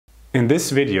In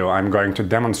this video I'm going to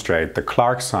demonstrate the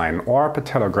Clarke sign or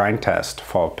Patellar Grind Test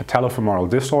for patellofemoral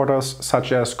disorders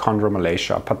such as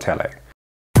Chondromalacia patellae.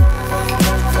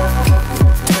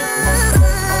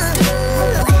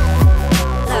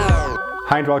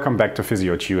 Hi and welcome back to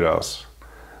Physiotutors.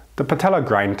 The Patellar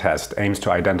Grind Test aims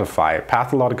to identify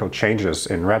pathological changes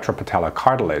in retropatellar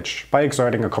cartilage by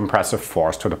exerting a compressive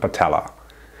force to the patella.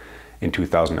 In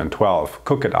 2012,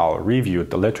 Cook et al.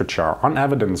 Reviewed the literature on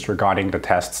evidence regarding the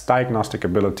test's diagnostic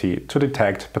ability to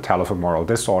detect patellofemoral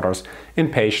disorders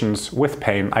in patients with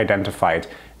pain identified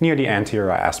near the anterior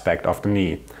aspect of the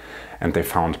knee, and they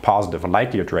found positive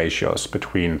likelihood ratios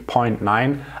between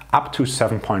 0.9 up to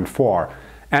 7.4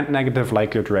 and negative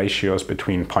likelihood ratios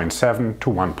between 0.7 to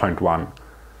 1.1.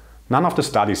 None of the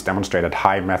studies demonstrated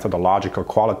high methodological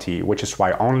quality, which is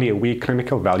why only a weak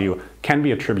clinical value can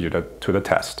be attributed to the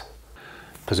test.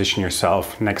 Position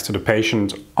yourself next to the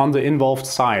patient on the involved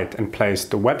side and place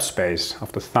the web space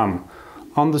of the thumb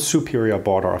on the superior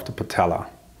border of the patella.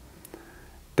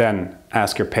 Then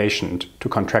ask your patient to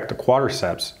contract the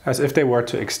quadriceps as if they were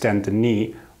to extend the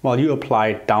knee while you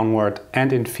apply downward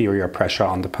and inferior pressure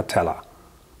on the patella.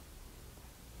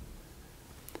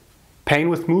 Pain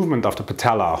with movement of the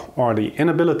patella or the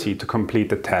inability to complete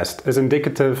the test is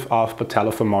indicative of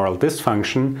patellofemoral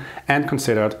dysfunction and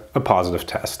considered a positive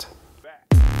test.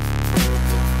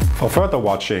 For further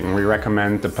watching, we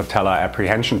recommend the Patellar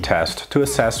Apprehension Test to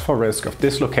assess for risk of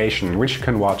dislocation, which you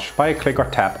can watch by a click or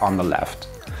tap on the left.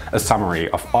 A summary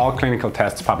of all clinical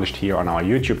tests published here on our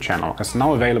YouTube channel is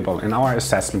now available in our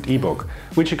assessment ebook,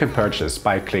 which you can purchase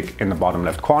by a click in the bottom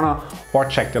left corner or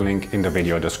check the link in the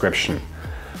video description.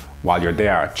 While you're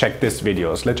there, check this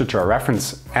video's literature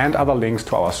reference and other links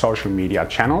to our social media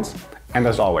channels. And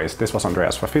as always, this was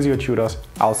Andreas for Physiotutors.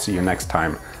 I'll see you next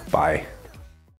time. Bye.